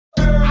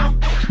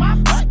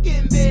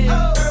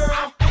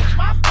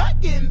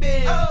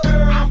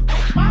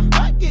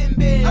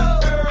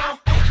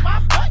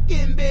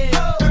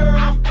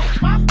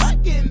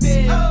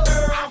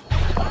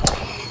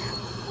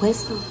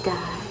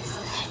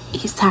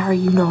it's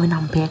Tyra, you know, and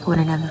I'm back with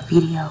another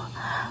video.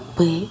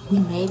 But we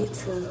made it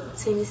to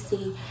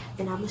Tennessee,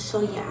 and I'm gonna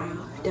show y'all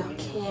the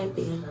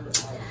cabin.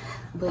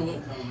 But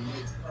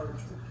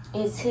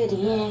until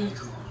the end,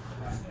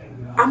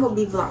 I'm gonna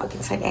be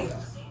vlogging today.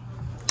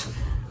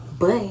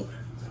 But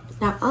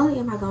not only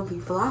am I gonna be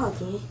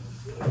vlogging,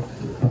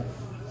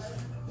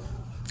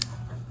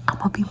 I'm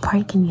gonna be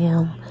pranking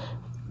them,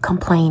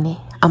 complaining.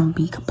 I'm gonna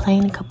be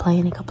complaining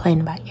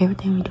about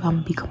everything we do. I'm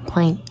gonna be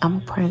complaining. I'm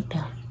gonna prank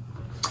them.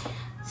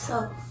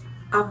 So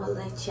I'm gonna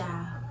let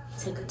y'all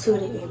take a tour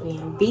to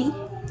Airbnb.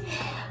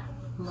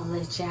 I'm gonna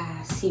let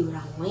y'all see what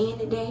I'm wearing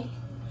today.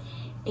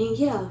 And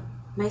yeah,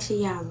 make sure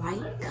y'all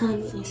like,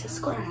 comment, and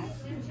subscribe.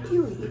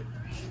 Period.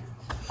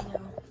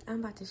 I'm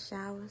about to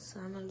shower,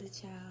 so I'm gonna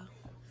let y'all.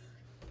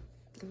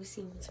 Let me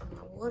see. Turn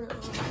my water on.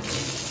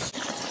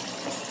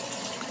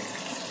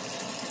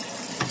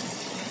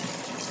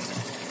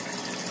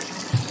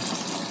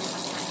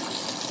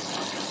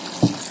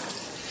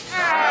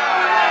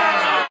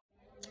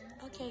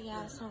 Okay,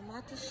 y'all, so I'm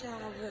about to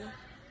shower,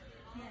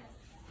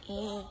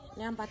 and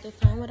now I'm about to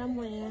find what I'm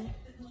wearing.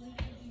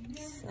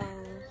 So,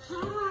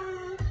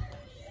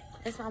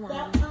 that's my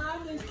mom.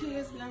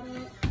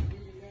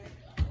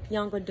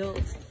 Young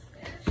adults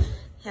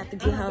have to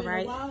get her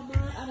right,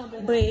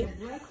 but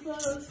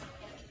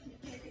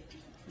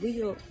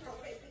we up.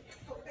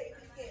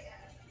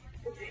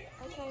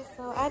 Okay,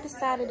 so I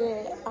decided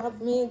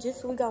that me and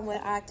Juicy, we gonna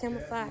wear our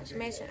camouflage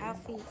matching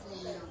outfits.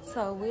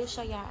 So we'll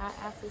show y'all our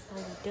outfits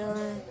when we're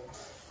done.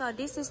 So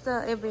this is the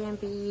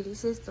Airbnb,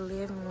 this is the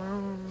living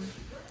room,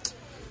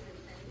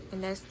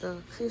 and that's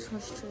the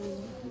Christmas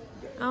tree.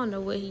 I don't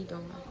know what he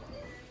doing,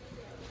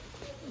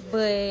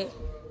 but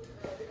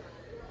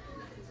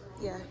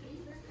yeah,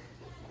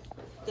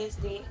 that's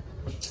it.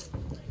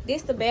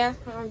 This the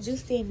bathroom,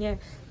 Juicy in there.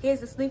 Here's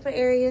the sleeper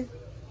area.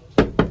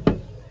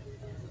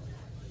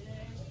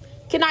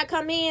 Can I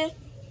come in?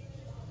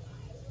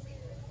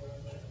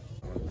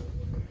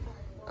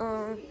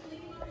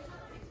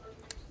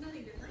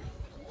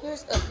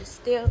 Here's up the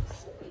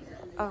steps.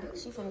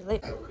 She finna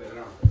lick.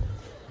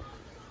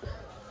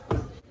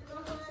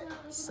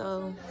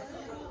 So,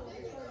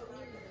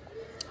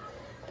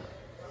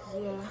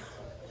 yeah.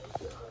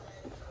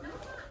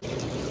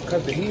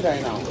 Cause the heat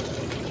ain't on.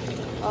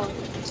 Oh,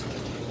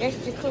 there's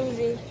the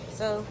jacuzzi.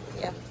 So,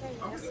 yeah.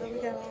 So we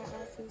got our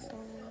outfits on.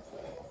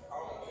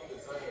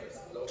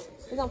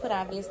 We're gonna put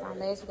our vest on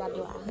last. We gotta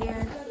do our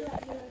hair.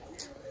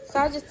 So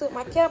I just took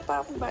my cap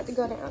off. I'm about to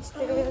go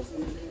downstairs,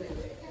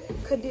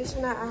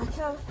 condition our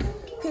hair.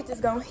 Pictures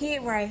gonna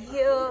hit right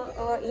here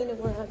or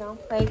anywhere gonna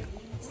play.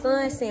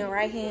 Sun sitting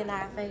right here in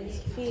our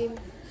face. You feel me?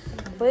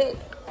 But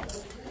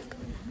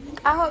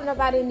I hope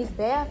nobody in this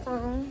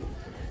bathroom.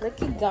 Look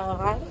at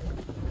God.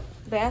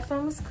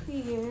 Bathroom is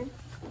clear.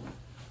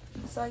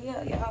 So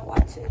yeah, y'all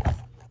watch it.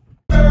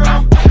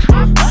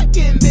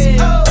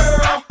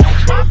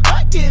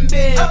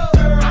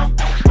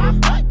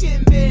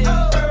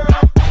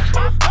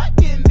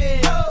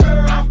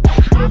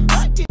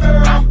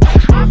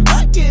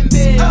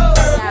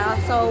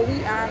 So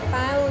we are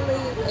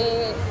finally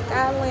at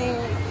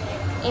Skyland,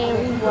 and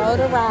we rode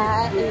a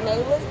ride, and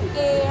they was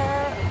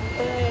scared,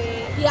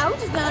 but yeah, I'm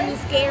just down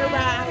this scared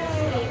ride.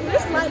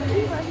 It's like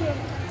you right here.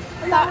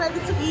 Are y'all ready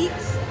to eat?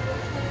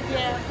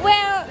 Yeah.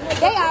 Well,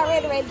 they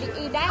already ready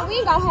to eat. That we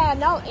ain't gonna have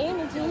no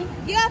energy.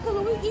 Yeah, cause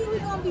when we eat, we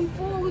gonna be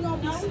full. We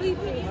gonna be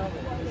sleeping.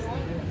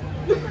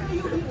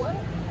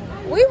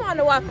 We want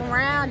to walk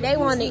around. They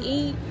want to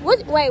eat.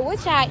 Wait,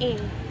 what y'all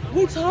eating?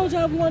 We told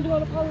y'all we want to do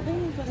on the Polar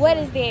Beans. What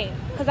is that?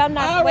 Because I'm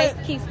not supposed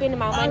to keep spending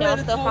my money on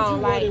stuff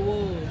on like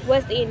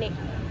what's in it.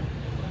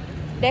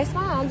 That's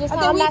fine. I'm just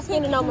saying I'm not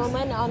spending no more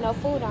money on no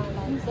food on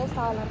like. That's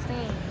all I'm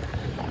saying.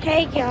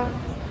 Hey y'all.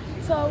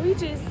 So we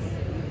just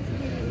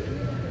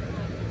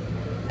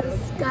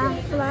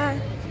Skyfly.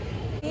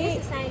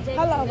 It's the same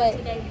Hold on, wait.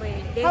 today,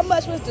 but how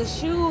much was the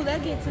shoes?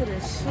 Let's get to the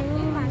shoes.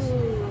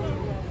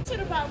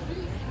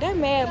 They're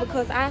mad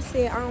because I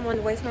said I don't want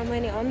to waste my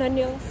money on nothing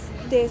else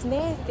that's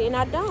nasty, and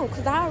I don't,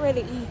 because I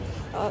already eat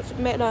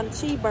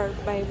McDonald's cheeseburger,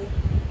 baby.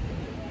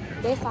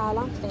 That's all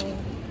I'm saying.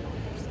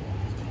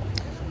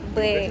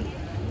 But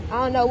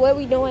I don't know what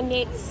we doing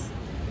next.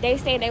 They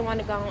say they want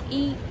to go and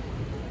eat.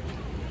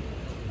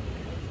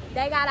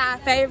 They got our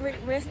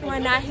favorite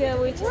restaurant out here,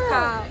 which is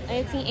called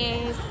Auntie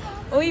Anne's.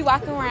 When we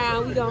walk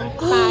around, we gonna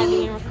find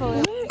it and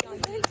record.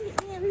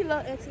 We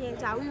love Auntie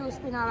Anne's, y'all. We will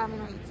spend all our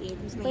money on Auntie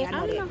Anne's. But I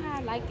don't know how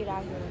I like it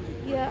out here.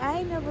 Yeah, I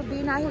ain't never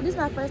been out here. This is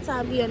my first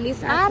time being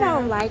this out I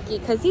don't like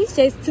it because it's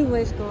just too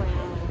much going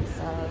on.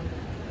 So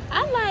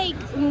I like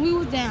when we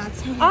was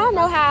downtown. I don't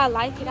know how I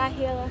like it out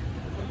here.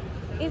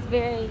 It's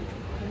very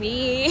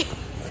mid.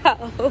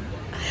 So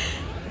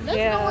Let's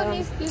go on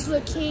this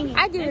little king.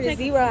 I give it a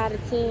 0 out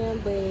of 10,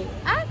 but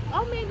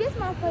oh man, this is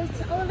my first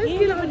time. Oh, let's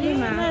get on this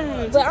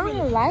mine. But I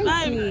don't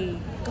like it.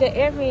 The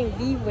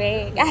Airbnb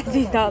rag, I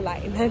just don't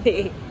like none of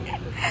it.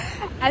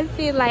 I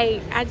feel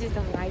like I just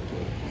don't like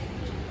it.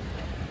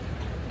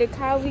 The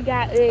car we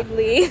got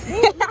ugly.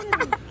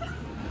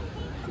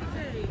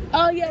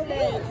 Oh yeah,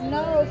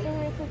 no, for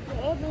real.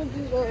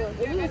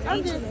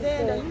 I'm just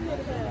saying that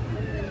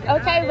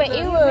Okay, but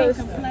it was.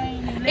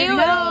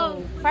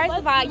 First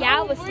of all,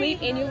 y'all was asleep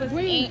and it was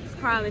ants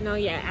crawling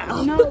on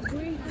y'all. No,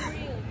 green.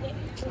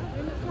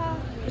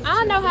 I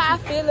don't know how I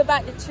feel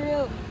about the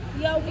trip.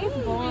 Yo, it's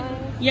boring.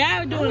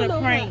 Y'all doing a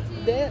prank.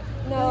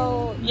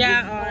 No,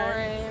 Y'all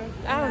boring.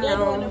 I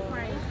don't know.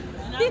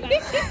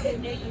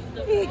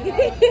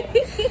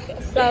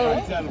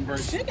 So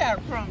She got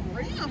crunk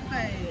real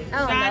fast. I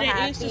don't know how I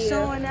Insta feel.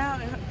 showing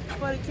out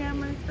for the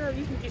camera and stuff.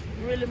 You can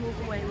really move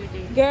away with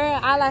it. Girl,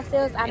 all I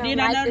said was I And don't then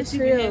I like the noticed you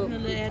been having a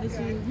trip. little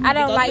attitude. I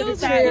don't like the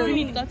trip. You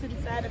need to go to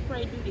the side and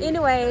pray. Do this.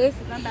 Anyways,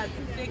 I'm about to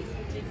fix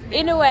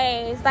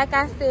it. like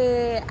I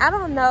said, I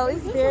don't know.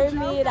 It's very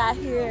mid out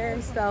here,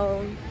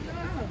 so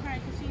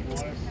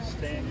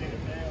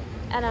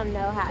I don't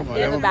know how I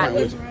feel about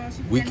it.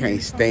 We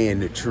can't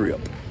stand the trip.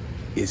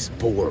 It's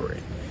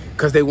boring.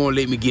 Cause they won't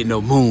let me get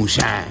no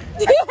moonshine.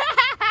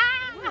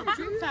 What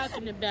you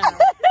talking about?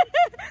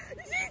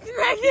 She's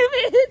making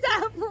me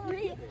talk for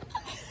real.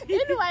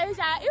 Anyways,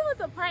 y'all, it was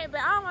a prank, but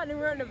I don't want to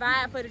ruin the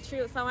vibe for the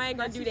trip, so I ain't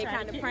gonna do that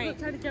kind of prank.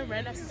 Turn the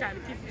camera around. She's trying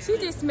to kiss me.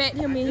 She just smacked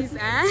him in his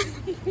eye.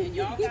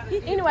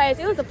 Anyways,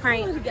 it was a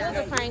prank. It was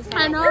a prank.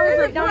 I know it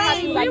was a Don't talk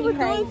prank. about You you were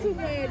doing crazy. too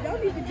bad.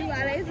 Don't even do all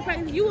that. It's a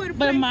prank. You would have.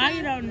 But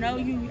Maya don't know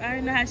you. I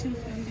didn't know how she was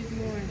feeling this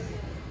morning.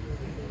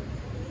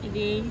 And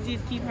then you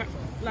just keep her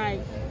like.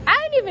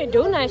 I ain't even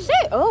do nothing.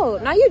 Shit. Oh,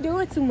 now you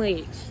doing too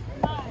much.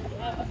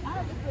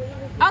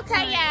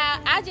 Okay,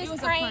 y'all. I just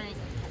pranked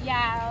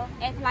y'all,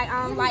 acting like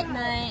I don't like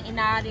none and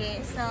all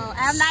that. So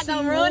I'm not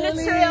gonna ruin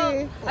the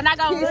trip. I'm not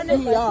gonna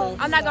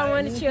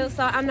ruin the trip.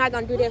 So I'm not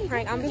gonna do that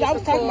prank. I'm just. I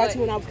was talking about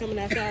you when I was coming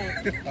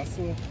outside.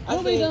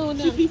 What we doing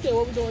now? He said,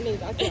 what we doing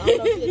next? I said, I don't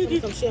know. She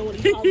said some shit when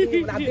he called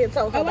me, but I've been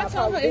told her about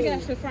told her it got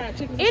it. some fried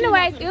chicken.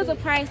 Anyways, it was a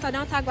prank, so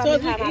don't talk about me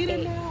behind my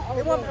back.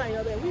 It wasn't prank,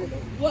 though.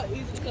 What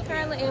is it?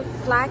 Currently in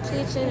Fly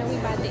Kitchen, and we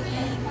about to eat.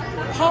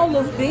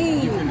 Paula's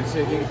beans.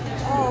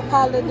 Oh,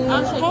 Paula Dean.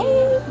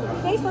 Hey,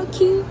 they so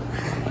cute.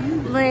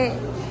 But I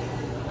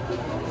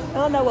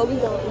don't know what we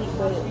gonna eat,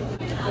 but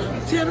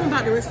Tell them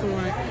about the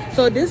restaurant.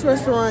 So this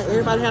restaurant,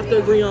 everybody have to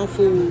agree on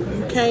food.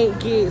 You can't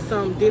get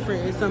something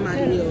different than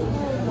somebody else.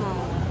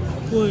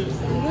 What?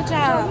 what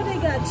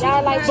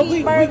y'all like But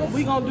cheeseburgers?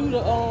 we gonna do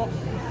the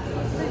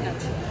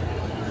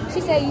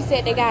She said you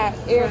said they got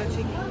air.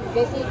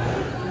 That's it.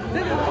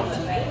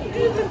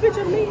 Here's a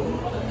picture of me.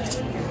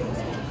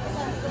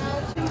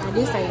 Oh,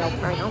 this ain't no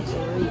prank. I'm for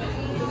real.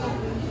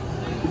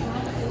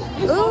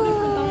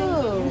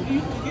 Ooh. You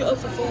get up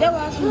for food. That's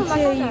what I was trying to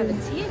tell you.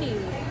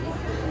 Titties.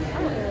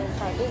 I'm gonna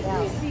try this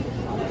out.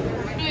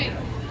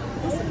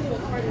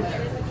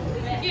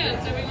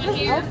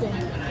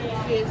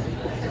 It's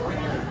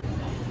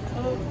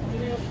open.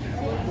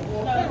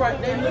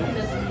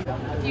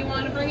 You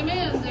want to bring him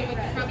in? They would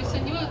probably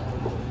send you up.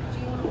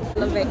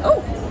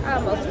 Oh, I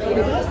almost made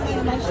it.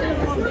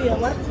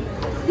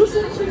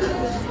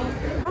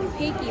 I'm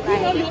picky, You know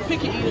like you're a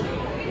picky eater.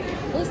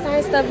 this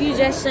certain stuff you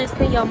just shouldn't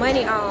spend your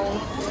money on.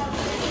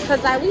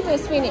 Cause like we've been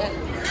spending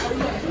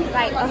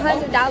like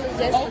 $100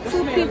 just for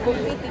 2 people,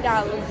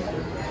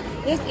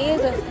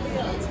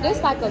 $50.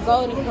 This like a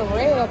golden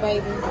Corral,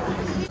 baby.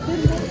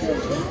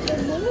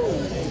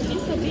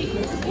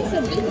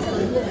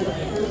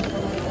 You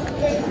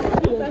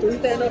have to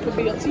stand up and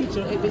be a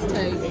teacher at this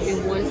table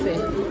in 1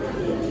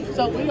 second.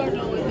 So we are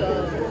doing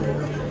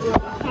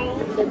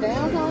the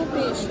down home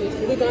dishes.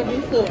 We're gonna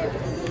do 4.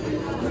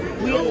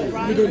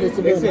 We doing this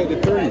They said the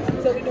 3.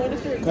 So we're doing the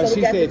 3. Cause So she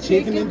we got said the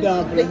chicken and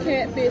dumpling, the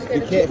catfish, the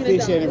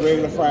catfish and the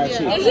regular fried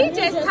chicken. And he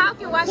just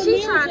talking while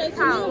she trying to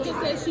talk.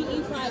 Just said she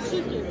eats fried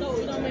chicken, so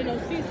it don't make no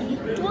sense to eat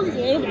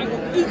 3 and I'm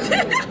gonna eat.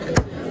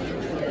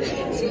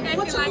 She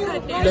acting like her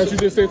dad. That you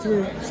just said to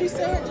me? She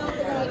said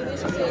jambalaya, then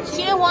she said She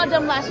didn't want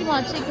them like she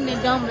want chicken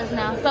and dumplings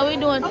now. So we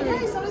doing 3.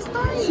 okay, so it's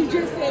 3. She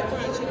just said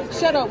fried chicken.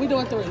 Shut up, we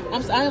doing 3. I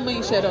don't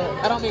mean shut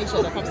up. I don't mean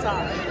shut up. I'm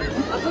sorry.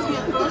 I'm just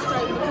getting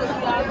frustrated because we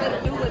already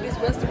knew what this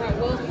restaurant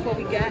was before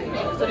we got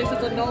here. So this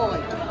is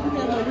annoying. You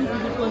have no reason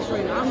to be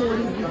frustrated. I'm the one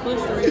who's be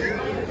frustrated.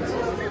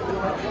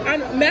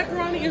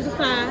 Macaroni is a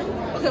side.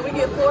 Okay, we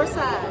get 4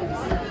 sides.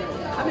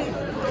 I mean,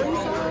 3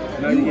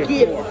 sides. No, you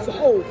get 4.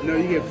 4. No,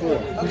 you get 4. You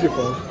get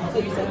 4. So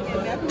you said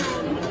macaroni.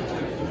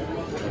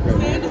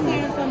 Sandy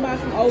saying something about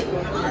some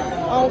okra.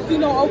 Oh, see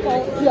no okra.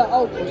 Yeah,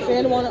 okra.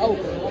 Sandy wanted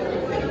okra.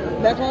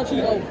 Macaroni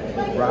cheese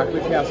okra. Broccoli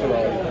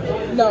casserole.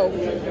 No.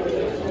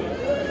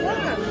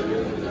 Why?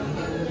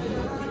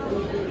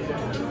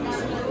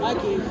 I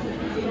guess.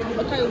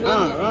 Okay,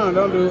 well.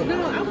 Don't do it.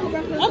 No,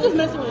 I'm just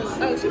messing with her.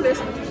 Oh, she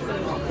messing with you.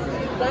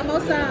 One more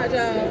side,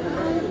 y'all.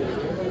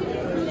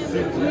 You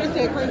just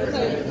said cream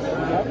potato.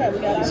 Okay, we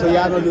got So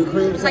y'all gonna do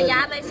cream So potato?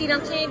 y'all like see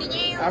them candy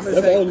yams? I've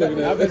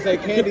been say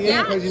candy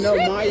yams because you know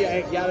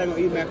Maya y'all ain't gonna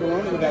eat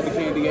macaroni without the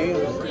candy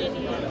yams.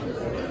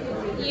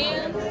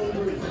 Yams.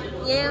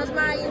 Yams,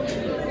 Maya.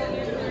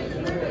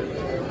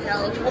 No.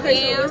 Okay,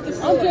 Yams.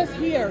 so I'm just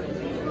here.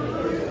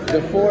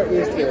 The 4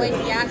 is Wait, the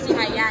y'all see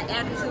how y'all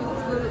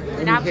attitudes good.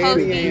 And I post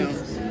candy these.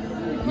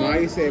 yams.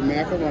 Maya said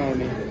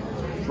macaroni,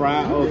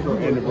 fried okra,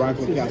 and the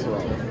broccoli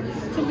casserole.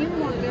 Tamir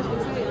wanted mashed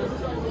potatoes.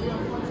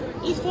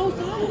 It's 4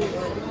 sides.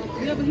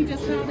 Yeah, but he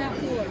just found out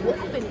for it.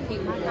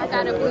 I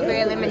got a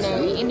blueberry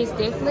lemonade, and it's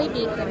definitely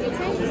different. It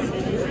tastes.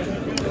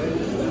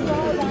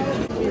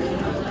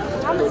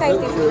 I'm gonna taste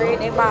this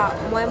bread in about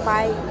 1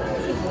 bite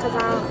because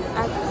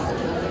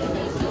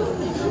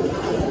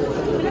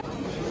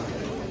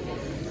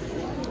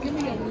Give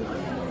me that.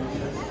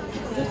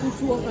 Just do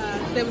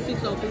 205,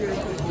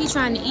 7603. He's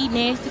trying to eat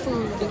nasty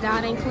food that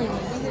God ain't clean.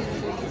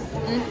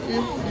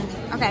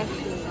 Okay.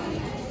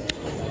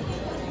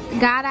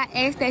 God, I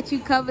ask that you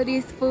cover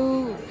this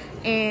food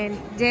and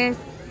just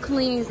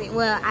cleanse it.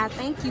 Well, I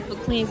thank you for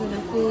cleansing the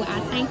food. I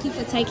thank you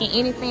for taking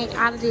anything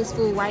out of this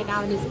food right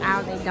now in this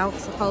hour that don't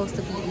supposed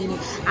to be in it.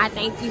 I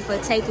thank you for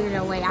taking it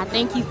away. I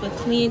thank you for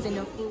cleansing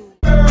the food.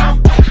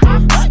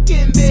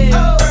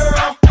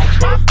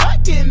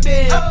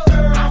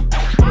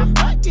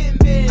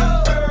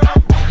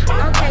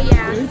 Okay,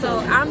 yeah, so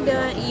I'm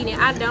done eating.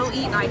 I don't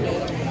eat like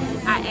that.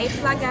 I ate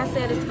till I got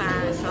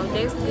satisfied. So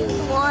that's the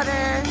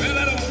water.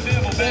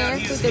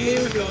 Dance to the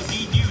music.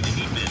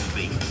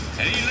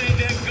 And he laid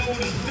that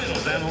golden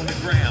fiddle down on the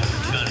ground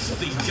for Johnny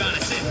Speed.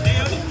 Johnny said,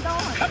 "Devil,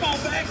 come on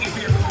back if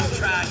you're ever gonna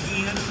try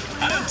again.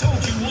 I done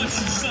told you once,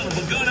 you son of a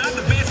gun, I'm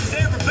the best it's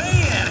ever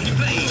been." He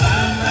played.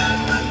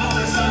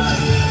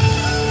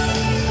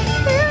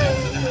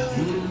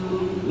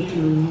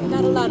 We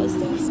got a lot of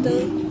sweet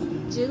stuff.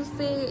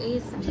 Juicy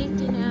is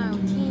picking out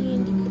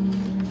candy.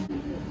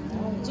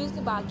 Juicy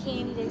bought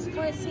candy that's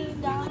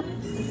 $14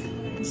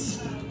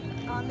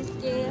 on the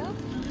scale.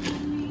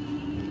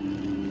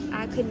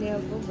 I could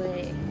never,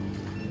 but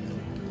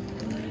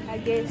I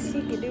guess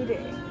she could do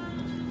that.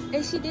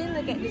 And she did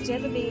look at the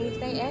jelly beans.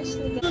 They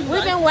actually got...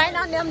 We've been waiting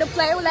on them to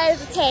play with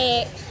laser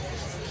tag.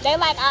 They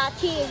like our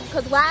kids,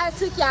 because why it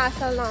took y'all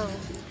so long?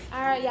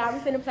 All right, y'all, we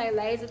finna play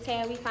laser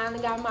tag. We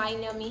finally got Mike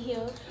and them in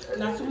here.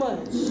 Not too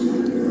much.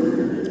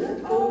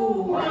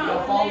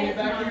 Follow me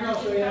back here, I'll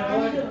show you how to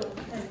play.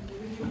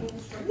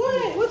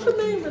 What? What's your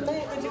name?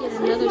 Relax. Get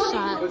another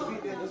shot.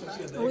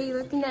 Are we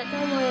looking at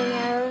them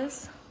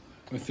windows?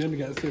 I still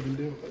got 7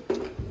 deals.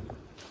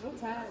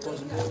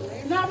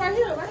 No, right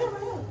here, right here.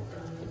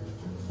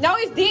 No,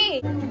 it's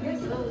dead.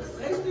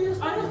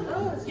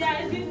 Yeah,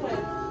 it's this way.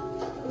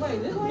 Wait,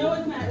 this way? No,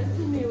 it's not. It's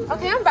too near.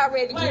 Okay, I'm about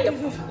ready to get the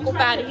fuck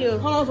out of here.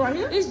 Hold on, right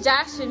here? It's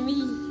Josh and me.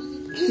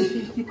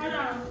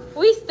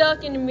 We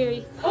stuck in the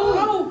mirror.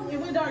 Oh, it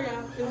went dark,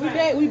 y'all. We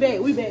back.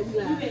 We live.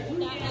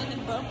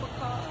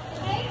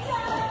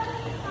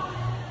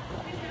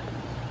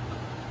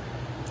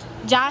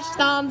 Josh,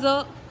 thumbs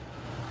up.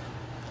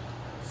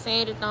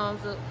 Sandy,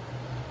 thumbs up.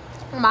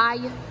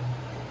 Maya.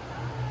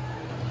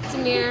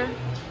 Tamir.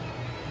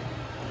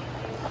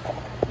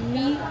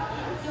 Me.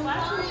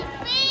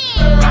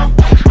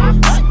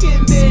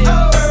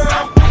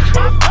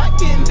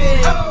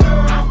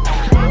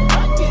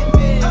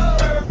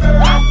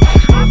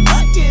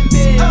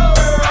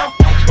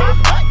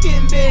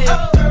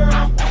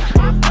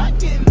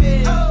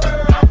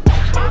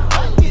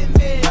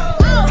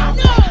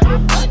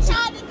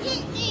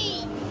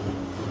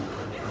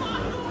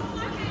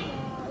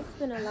 It's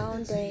been a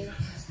long day.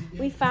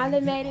 We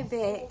finally made it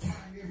back.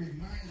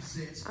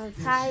 I'm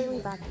tired. We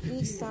about to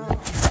eat some.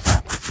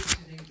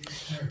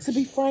 To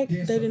be frank,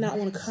 they did not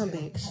want to come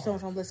back. She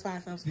told me, let's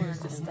find some fun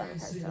to stuff.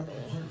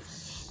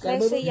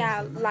 Make sure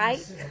y'all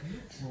like,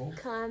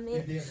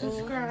 comment, and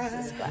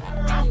subscribe.